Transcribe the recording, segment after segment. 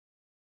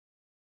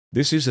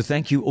This is a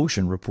Thank You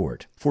Ocean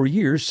report. For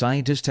years,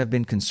 scientists have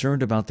been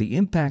concerned about the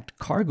impact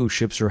cargo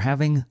ships are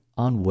having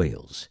on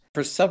whales.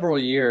 For several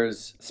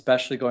years,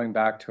 especially going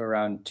back to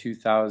around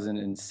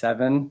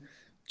 2007,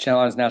 Channel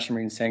Islands National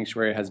Marine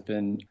Sanctuary has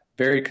been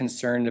very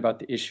concerned about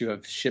the issue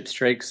of ship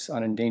strikes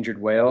on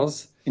endangered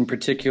whales, in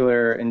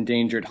particular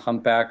endangered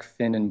humpback,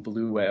 fin, and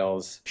blue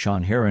whales.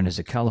 Sean Herron is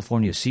a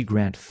California Sea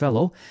Grant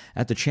Fellow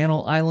at the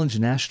Channel Islands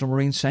National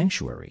Marine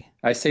Sanctuary.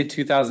 I say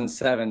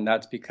 2007,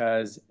 that's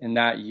because in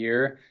that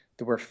year,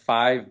 there were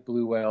 5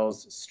 blue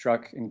whales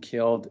struck and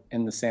killed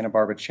in the Santa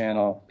Barbara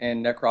Channel,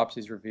 and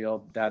necropsies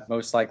revealed that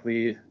most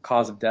likely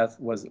cause of death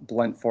was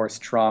blunt force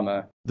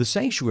trauma. The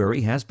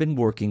sanctuary has been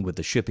working with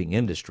the shipping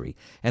industry,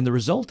 and the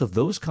result of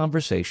those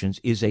conversations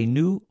is a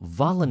new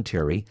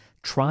voluntary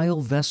trial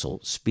vessel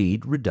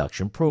speed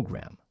reduction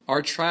program.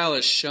 Our trial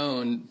has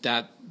shown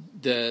that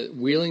the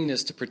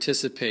willingness to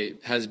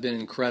participate has been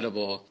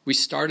incredible. We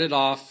started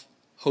off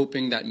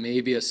hoping that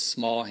maybe a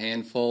small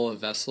handful of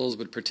vessels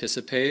would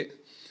participate.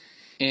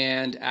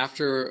 And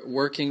after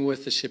working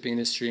with the shipping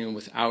industry and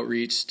with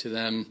outreach to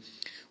them,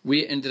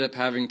 we ended up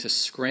having to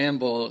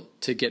scramble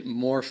to get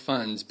more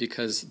funds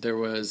because there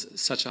was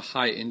such a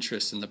high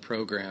interest in the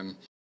program.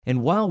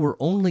 And while we're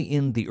only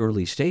in the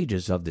early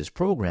stages of this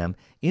program,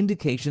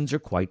 indications are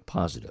quite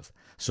positive.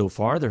 So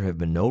far, there have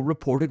been no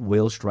reported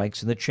whale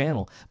strikes in the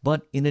channel.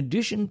 But in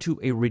addition to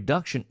a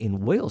reduction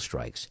in whale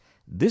strikes,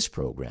 this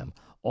program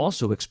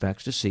also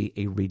expects to see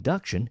a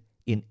reduction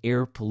in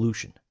air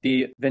pollution.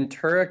 The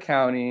Ventura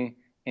County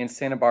and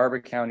Santa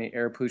Barbara County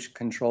air pollution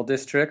control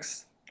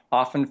districts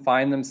often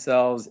find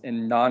themselves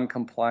in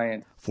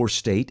non-compliance for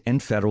state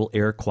and federal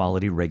air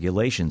quality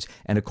regulations.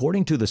 And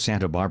according to the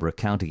Santa Barbara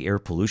County Air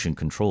Pollution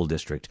Control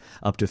District,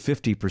 up to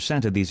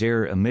 50% of these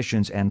air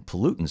emissions and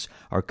pollutants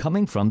are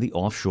coming from the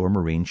offshore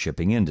marine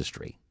shipping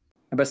industry.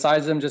 And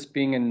besides them just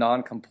being in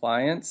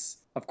non-compliance,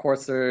 of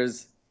course,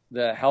 there's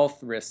the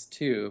health risk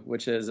too,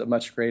 which is a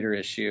much greater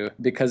issue,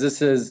 because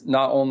this is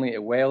not only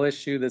a whale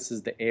issue, this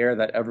is the air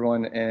that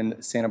everyone in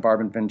Santa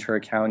Barbara and Ventura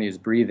County is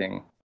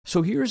breathing.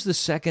 So here's the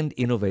second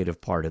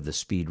innovative part of the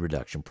speed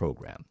reduction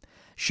program.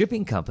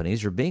 Shipping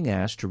companies are being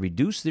asked to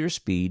reduce their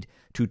speed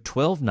to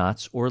 12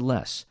 knots or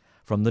less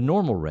from the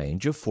normal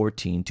range of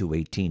 14 to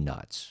 18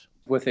 knots.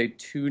 With a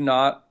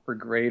 2-knot or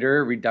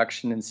greater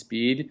reduction in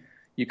speed,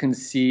 you can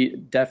see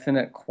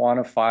definite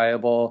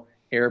quantifiable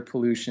air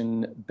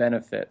pollution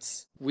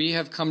benefits. We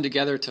have come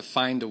together to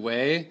find a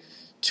way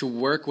to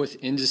work with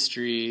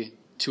industry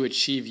to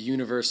achieve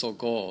universal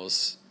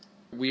goals.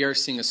 We are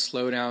seeing a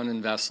slowdown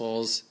in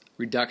vessels,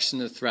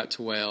 reduction of threat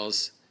to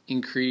whales,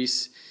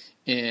 increase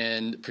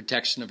in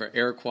protection of our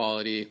air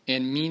quality,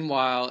 and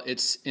meanwhile,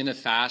 it's in a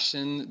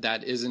fashion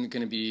that isn't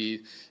going to be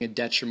a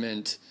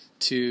detriment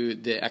to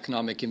the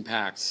economic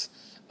impacts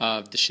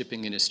of the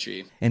shipping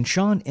industry. And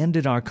Sean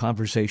ended our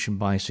conversation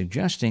by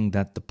suggesting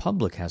that the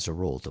public has a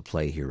role to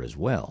play here as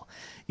well.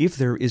 If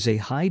there is a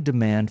high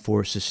demand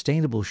for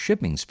sustainable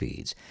shipping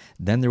speeds,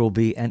 then there will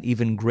be an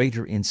even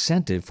greater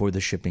incentive for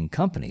the shipping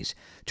companies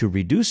to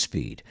reduce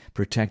speed,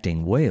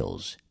 protecting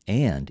whales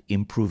and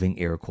improving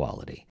air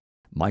quality.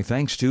 My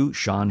thanks to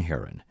Sean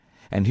Herron.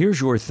 And here's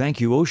your Thank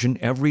You Ocean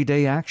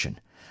Everyday Action.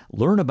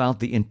 Learn about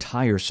the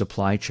entire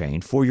supply chain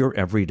for your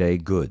everyday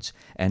goods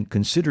and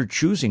consider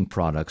choosing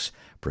products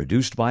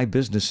produced by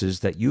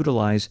businesses that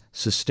utilize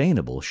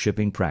sustainable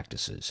shipping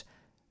practices.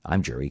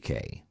 I'm Jerry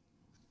Kay.